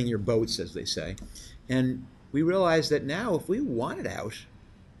burning your boats, as they say, and we realized that now if we wanted out,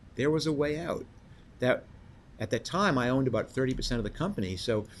 there was a way out. That at that time I owned about 30% of the company,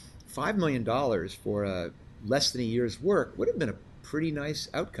 so $5 million for less than a year's work would have been a pretty nice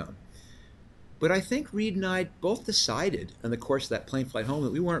outcome. But I think Reed and I both decided in the course of that plane flight home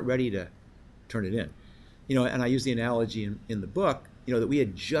that we weren't ready to turn it in. And I use the analogy in the book, that we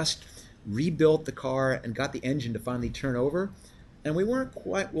had just rebuilt the car and got the engine to finally turn over, and we weren't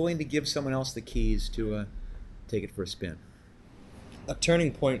quite willing to give someone else the keys to take it for a spin. A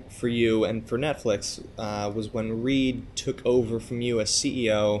turning point for you and for Netflix was when Reed took over from you as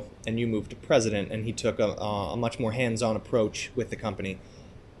CEO and you moved to president, and he took a much more hands-on approach with the company.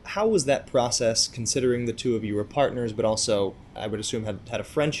 How was that process, considering the two of you were partners, but also, I would assume, had a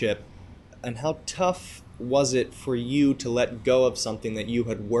friendship, and how tough was it for you to let go of something that you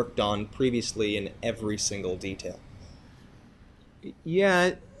had worked on previously in every single detail?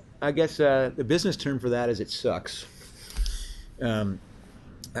 Yeah, I guess the business term for that is it sucks.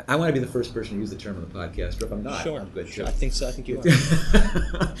 I want to be the first person to use the term on the podcast, or if I'm not, Sure. I'm good too. I think so. I think you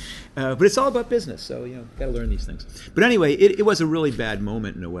are. But it's all about business, so got to learn these things. But anyway, it was a really bad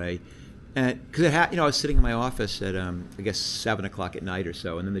moment in a way, because I was sitting in my office at I guess 7:00 at night or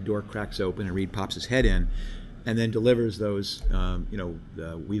so, and then the door cracks open and Reed pops his head in, and then delivers those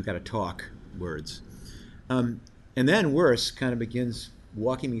 "we've got to talk" words, and then worse, kind of begins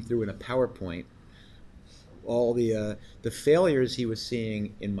walking me through in a PowerPoint all the failures he was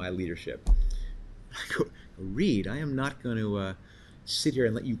seeing in my leadership. I go, Reed, I am not going to sit here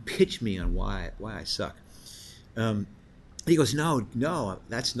and let you pitch me on why I suck. He goes, no,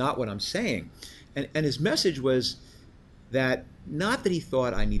 that's not what I'm saying. And his message was that not that he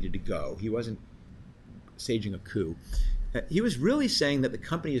thought I needed to go. He wasn't staging a coup. He was really saying that the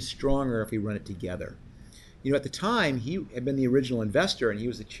company is stronger if we run it together. At the time, he had been the original investor and he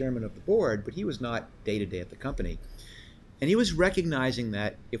was the chairman of the board, but he was not day-to-day at the company. And he was recognizing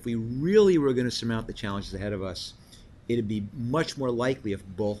that if we really were going to surmount the challenges ahead of us, it'd be much more likely if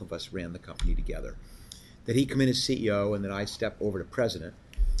both of us ran the company together. That he'd come in as CEO and that I step over to president.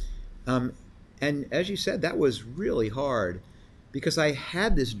 And as you said, that was really hard because I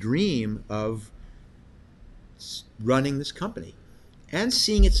had this dream of running this company and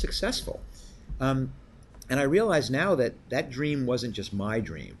seeing it successful. And I realize now that that dream wasn't just my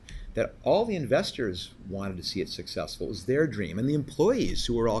dream, that all the investors wanted to see it successful. It was their dream. And the employees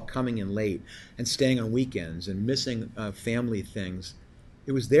who were all coming in late and staying on weekends and missing family things,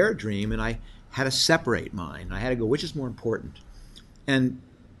 it was their dream, and I had to separate mine. I had to go, which is more important? And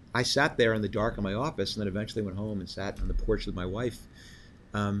I sat there in the dark in my office and then eventually went home and sat on the porch with my wife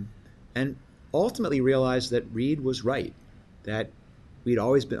and ultimately realized that Reed was right, that we'd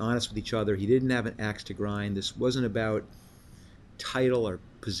always been honest with each other. He didn't have an axe to grind. This wasn't about title or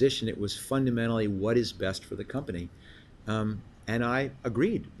position. It was fundamentally what is best for the company. And I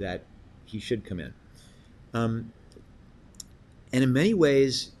agreed that he should come in. And in many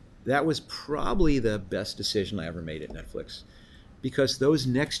ways, that was probably the best decision I ever made at Netflix, because those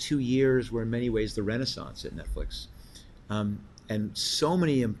next 2 years were in many ways the renaissance at Netflix. And so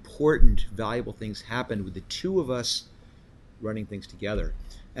many important, valuable things happened with the two of us running things together.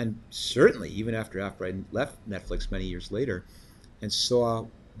 And certainly, even after I left Netflix many years later and saw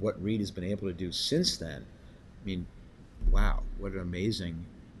what Reed has been able to do since then, I mean, wow, what an amazing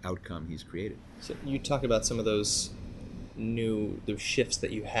outcome he's created. So you talk about some of those shifts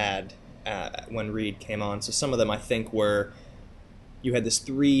that you had when Reed came on. So some of them I think were, you had this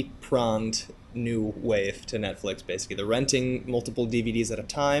 3-pronged new wave to Netflix, basically. The renting multiple DVDs at a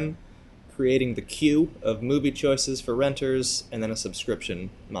time, creating the queue of movie choices for renters, and then a subscription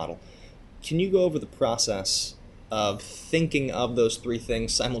model. Can you go over the process of thinking of those 3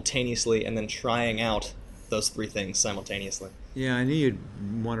 things simultaneously and then trying out those 3 things simultaneously? Yeah, I knew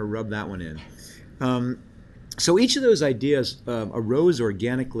you'd want to rub that one in. So each of those ideas arose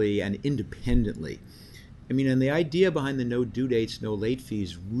organically and independently. I mean, and the idea behind the no due dates, no late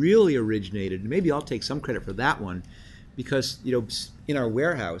fees really originated, and maybe I'll take some credit for that one, because, in our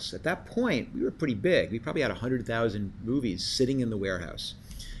warehouse, at that point, we were pretty big. We probably had 100,000 movies sitting in the warehouse.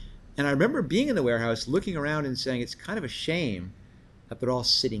 And I remember being in the warehouse, looking around and saying, it's kind of a shame that they're all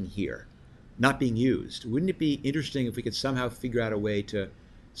sitting here, not being used. Wouldn't it be interesting if we could somehow figure out a way to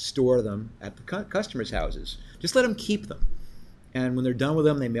store them at the customers' houses? Just let them keep them. And when they're done with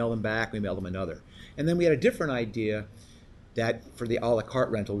them, they mail them back, we mail them another. And then we had a different idea that for the a la carte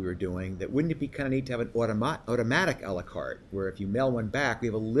rental we were doing, that wouldn't it be kind of neat to have an automatic a la carte, where if you mail one back, we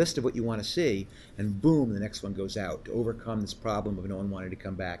have a list of what you want to see, and boom, the next one goes out, to overcome this problem of no one wanting to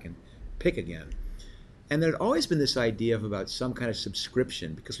come back and pick again. And there had always been this idea of about some kind of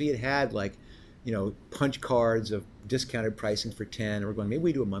subscription, because we had punch cards of discounted pricing for 10, and we're going, maybe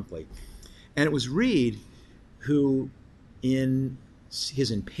we do a monthly. And it was Reed who, in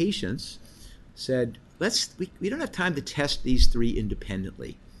his impatience, said, we don't have time to test these 3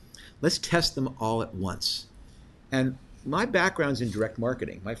 independently. Let's test them all at once. And my background's in direct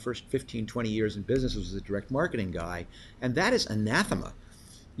marketing. My first 15, 20 years in business was as a direct marketing guy, and that is anathema.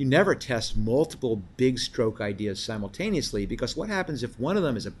 You never test multiple big stroke ideas simultaneously, because what happens if one of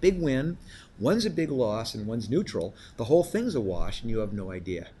them is a big win, one's a big loss, and one's neutral? The whole thing's a wash, and you have no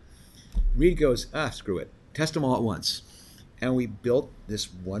idea. Reed goes, screw it. Test them all at once. And we built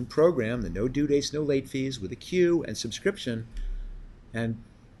this one program, the no due dates, no late fees, with a queue and subscription. And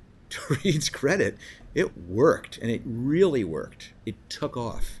to Reed's credit, it worked, and it really worked. It took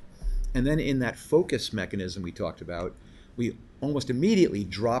off. And then in that focus mechanism we talked about, we almost immediately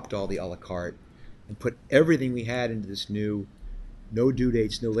dropped all the a la carte and put everything we had into this new no due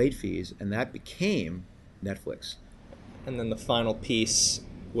dates, no late fees, and that became Netflix. And then the final piece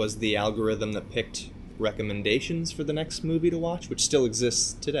was the algorithm that picked recommendations for the next movie to watch, which still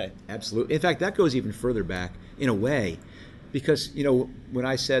exists today. Absolutely. In fact, that goes even further back in a way, because, you know, when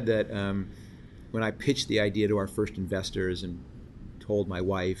I said that, when I pitched the idea to our first investors and told my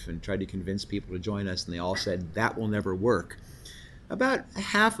wife and tried to convince people to join us, and they all said, that will never work. About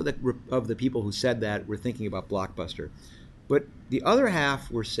half of the people who said that were thinking about Blockbuster. But the other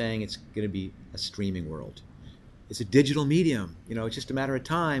half were saying it's going to be a streaming world. It's a digital medium. You know, it's just a matter of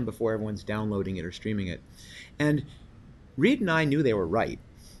time before everyone's downloading it or streaming it. And Reed and I knew they were right.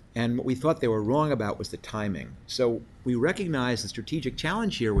 And what we thought they were wrong about was the timing. So we recognized the strategic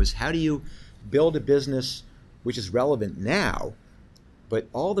challenge here was, how do you build a business which is relevant now, but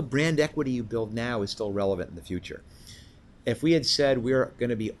all the brand equity you build now is still relevant in the future? If we had said we're going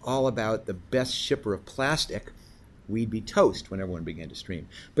to be all about the best shipper of plastic, we'd be toast when everyone began to stream.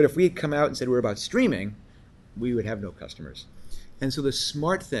 But if we had come out and said we're about streaming, we would have no customers. And so the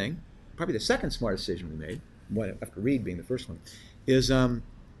smart thing, probably the second smart decision we made, one after Reed being the first one, is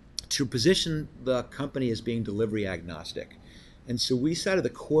to position the company as being delivery agnostic. And so we decided the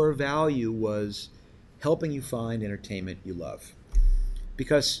core value was helping you find entertainment you love.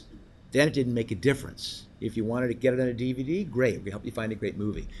 Because then it didn't make a difference. If you wanted to get it on a DVD, great, we can help you find a great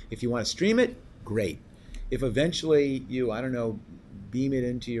movie. If you want to stream it, great. If eventually you, I don't know, beam it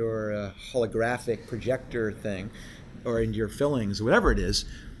into your holographic projector thing or into your fillings, whatever it is,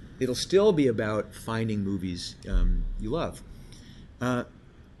 it'll still be about finding movies you love.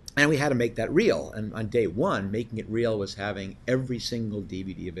 And we had to make that real. And on day one, making it real was having every single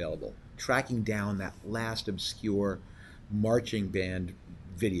DVD available, tracking down that last obscure marching band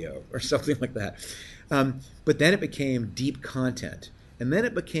video or something like that. But then it became deep content. And then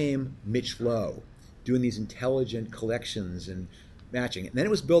it became Mitch Lowe doing these intelligent collections and matching it. And then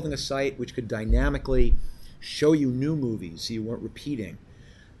it was building a site which could dynamically show you new movies so you weren't repeating.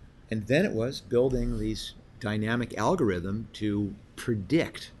 And then it was building these dynamic algorithm to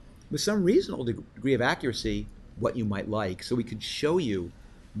predict with some reasonable degree of accuracy what you might like, so we could show you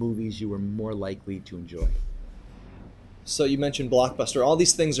movies you were more likely to enjoy. So you mentioned Blockbuster. All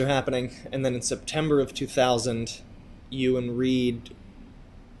these things are happening, and then in September of 2000, you and Reed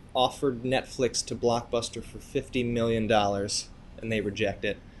offered Netflix to Blockbuster for $50 million, and they reject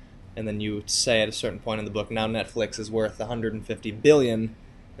it. And then you say at a certain point in the book, now Netflix is worth $150 billion,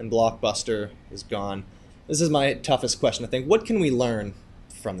 and Blockbuster is gone. This is my toughest question, I think. What can we learn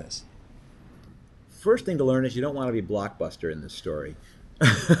from this? First thing to learn is you don't want to be Blockbuster in this story.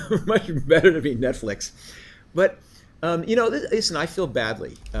 Much better to be Netflix. But, listen, I feel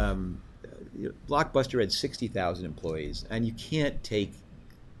badly. Blockbuster had 60,000 employees, and you can't take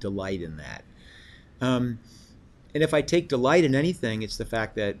delight in that. And if I take delight in anything, it's the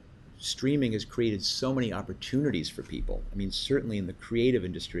fact that streaming has created so many opportunities for people. I mean, certainly in the creative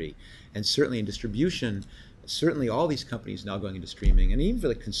industry and certainly in distribution, certainly all these companies now going into streaming, and even for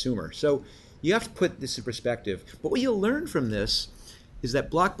the consumer. So you have to put this in perspective. But what you'll learn from this is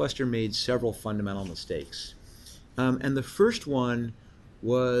that Blockbuster made several fundamental mistakes. And the first one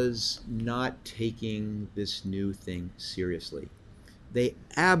was not taking this new thing seriously. They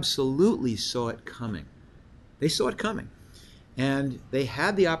absolutely saw it coming. They saw it coming. And they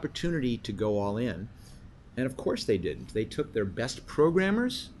had the opportunity to go all in. And of course they didn't. They took their best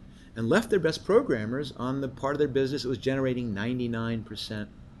programmers and left their best programmers on the part of their business that was generating 99%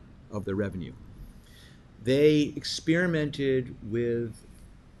 of their revenue. They experimented with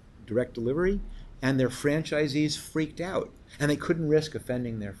direct delivery, and their franchisees freaked out. And they couldn't risk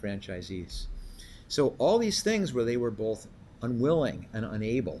offending their franchisees. So all these things where they were both unwilling and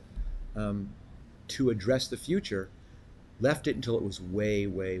unable to address the future left it until it was way,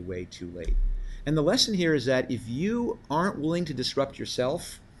 way, way too late. And the lesson here is that if you aren't willing to disrupt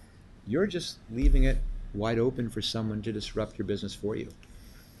yourself, you're just leaving it wide open for someone to disrupt your business for you.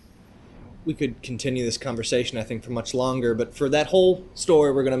 We could continue this conversation, I think, for much longer, but for that whole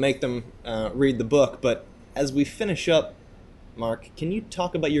story, we're going to make them read the book. But as we finish up, Mark, can you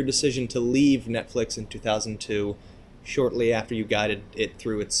talk about your decision to leave Netflix in 2002, shortly after you guided it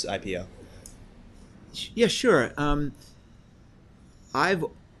through its IPO? Yeah, sure. I've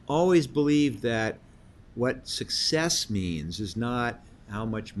always believed that what success means is not how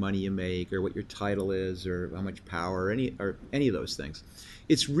much money you make or what your title is or how much power or any of those things.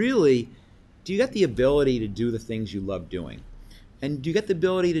 It's really, do you get the ability to do the things you love doing? And do you get the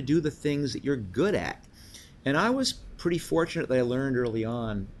ability to do the things that you're good at? And I was pretty fortunate that I learned early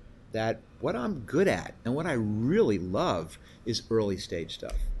on that what I'm good at and what I really love is early stage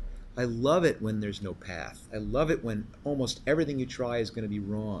stuff. I love it when there's no path. I love it when almost everything you try is going to be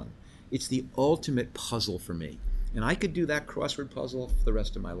wrong. It's the ultimate puzzle for me. And I could do that crossword puzzle for the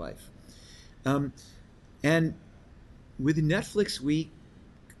rest of my life. And with Netflix, we,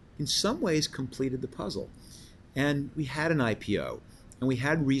 in some ways, completed the puzzle. And we had an IPO, and we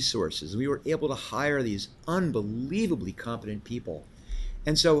had resources, and we were able to hire these unbelievably competent people.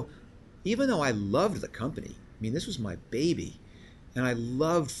 And so even though I loved the company, I mean, this was my baby, and I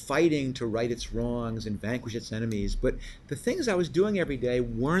loved fighting to right its wrongs and vanquish its enemies, but the things I was doing every day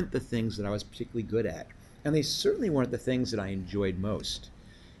weren't the things that I was particularly good at. And they certainly weren't the things that I enjoyed most.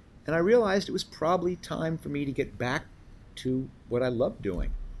 And I realized it was probably time for me to get back to what I loved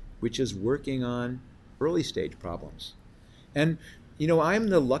doing, which is working on early stage problems. And, you know, I'm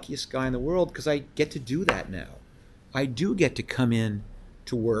the luckiest guy in the world because I get to do that now. I do get to come in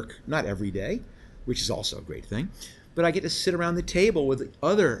to work, not every day, which is also a great thing, but I get to sit around the table with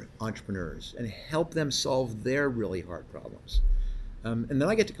other entrepreneurs and help them solve their really hard problems. And then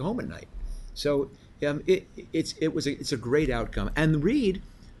I get to go home at night. So it's a great outcome. And Reed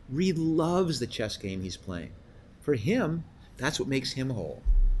loves the chess game he's playing. For him, that's what makes him whole.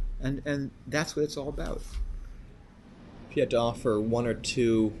 And that's what it's all about. If you had to offer one or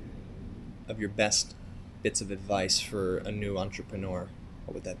two of your best bits of advice for a new entrepreneur,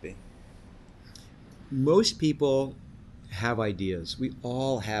 what would that be? Most people have ideas. We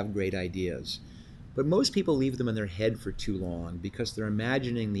all have great ideas. But most people leave them in their head for too long because they're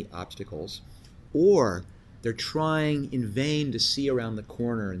imagining the obstacles, or they're trying in vain to see around the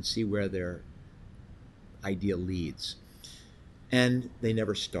corner and see where their idea leads. And they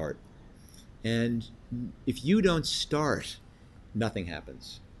never start. And if you don't start, nothing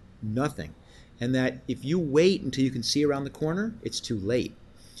happens. Nothing. And that if you wait until you can see around the corner, it's too late.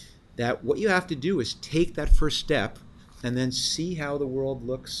 That what you have to do is take that first step and then see how the world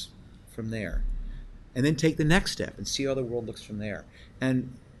looks from there. And then take the next step and see how the world looks from there.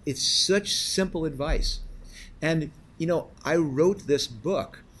 And it's such simple advice. And, you know, I wrote this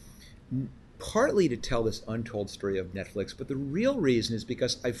book partly to tell this untold story of Netflix, but the real reason is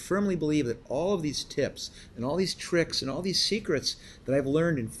because I firmly believe that all of these tips and all these tricks and all these secrets that I've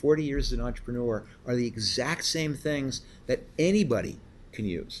learned in 40 years as an entrepreneur are the exact same things that anybody can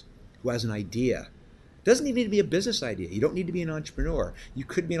use who has an idea. It doesn't even need to be a business idea. You don't need to be an entrepreneur. You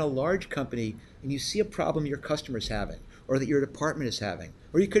could be in a large company and you see a problem your customer's having or that your department is having.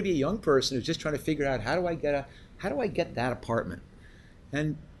 Or you could be a young person who's just trying to figure out how do I get that apartment?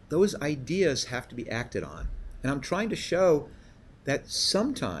 And those ideas have to be acted on. And I'm trying to show that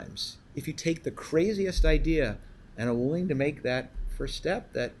sometimes if you take the craziest idea and are willing to make that first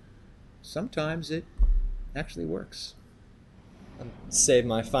step, that sometimes it actually works. I'll save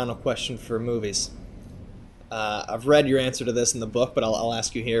my final question for movies. I've read your answer to this in the book, but I'll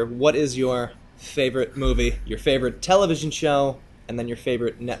ask you here. What is your favorite movie, your favorite television show, and then your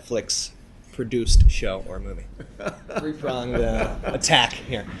favorite Netflix-produced show or movie? Three-pronged attack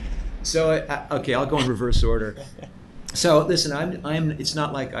here. So, okay, I'll go in reverse order. So, listen, it's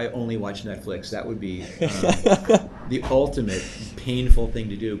not like I only watch Netflix. That would be the ultimate painful thing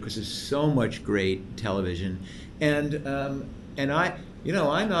to do because there's so much great television. And I, you know,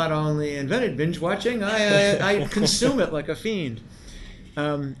 I not only invented binge watching, I consume it like a fiend.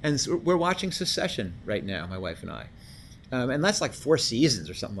 And so we're watching Succession right now, my wife and I. And that's like 4 seasons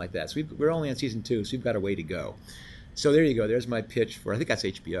or something like that. So we're only on season 2, so we've got a way to go. So there you go. There's my pitch for, I think that's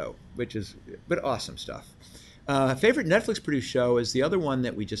HBO, but awesome stuff. Favorite Netflix produced show is the other one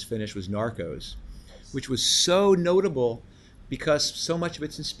that we just finished was Narcos, which was so notable because so much of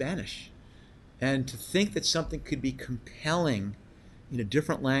it's in Spanish. And to think that something could be compelling in a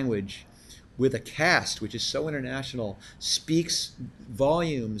different language with a cast which is so international speaks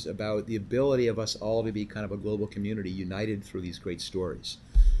volumes about the ability of us all to be kind of a global community united through these great stories.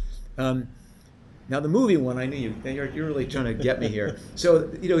 Now the movie one, I knew you're really trying to get me here.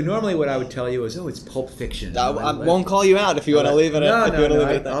 So, you know, normally what I would tell you is, it's Pulp Fiction. I won't call you out if you want to leave it.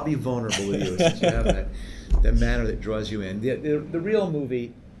 I'll be vulnerable with you since you have that manner that draws you in. The real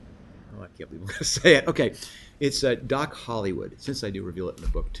movie, I can't believe I'm going to say it. Okay, it's Doc Hollywood, since I do reveal it in the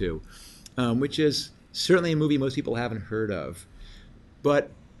book too, which is certainly a movie most people haven't heard of.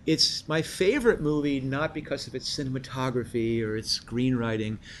 But it's my favorite movie not because of its cinematography or its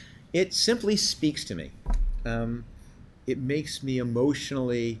screenwriting. It simply speaks to me. It makes me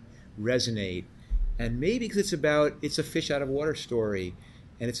emotionally resonate. And maybe because it's a fish out of water story,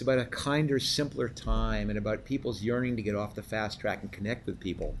 and it's about a kinder, simpler time, and about people's yearning to get off the fast track and connect with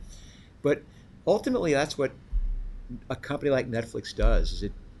people. But ultimately, that's what a company like Netflix does, is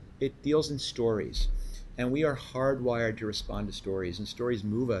it deals in stories. And we are hardwired to respond to stories, and stories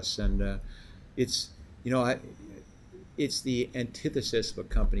move us. And it's the antithesis of a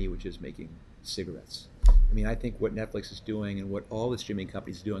company which is making cigarettes. I mean, I think what Netflix is doing and what all the streaming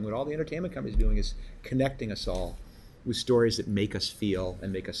companies are doing, what all the entertainment companies are doing is connecting us all with stories that make us feel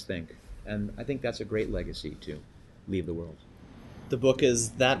and make us think. And I think that's a great legacy to leave the world. The book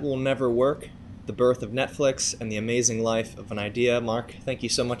is That Will Never Work, The Birth of Netflix and the Amazing Life of an Idea. Mark, thank you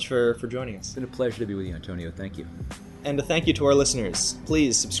so much for joining us. It's been a pleasure to be with you, Antonio. Thank you. And a thank you to our listeners.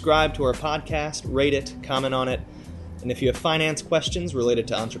 Please subscribe to our podcast, rate it, comment on it. And if you have finance questions related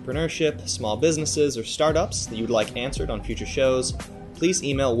to entrepreneurship, small businesses, or startups that you'd like answered on future shows, please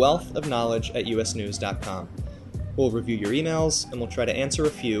email wealthofknowledge@usnews.com. We'll review your emails, and we'll try to answer a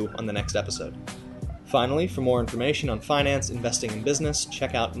few on the next episode. Finally, for more information on finance, investing, and business,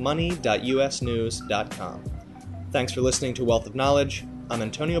 check out money.usnews.com. Thanks for listening to Wealth of Knowledge. I'm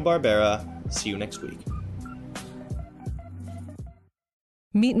Antonio Barbera. See you next week.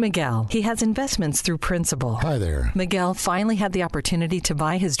 Meet Miguel. He has investments through Principal. Hi there. Miguel finally had the opportunity to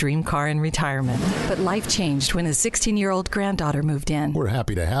buy his dream car in retirement. But life changed when his 16-year-old granddaughter moved in. We're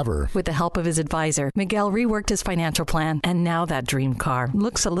happy to have her. With the help of his advisor, Miguel reworked his financial plan, and now that dream car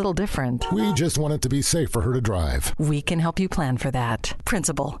looks a little different. We just want it to be safe for her to drive. We can help you plan for that.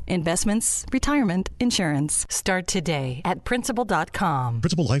 Principal. Investments, retirement, insurance. Start today at Principal.com.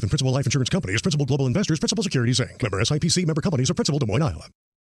 Principal Life and Principal Life Insurance Company is Principal Global Investors, Principal Securities, Inc. Member SIPC, member companies of Principal Des Moines, Iowa.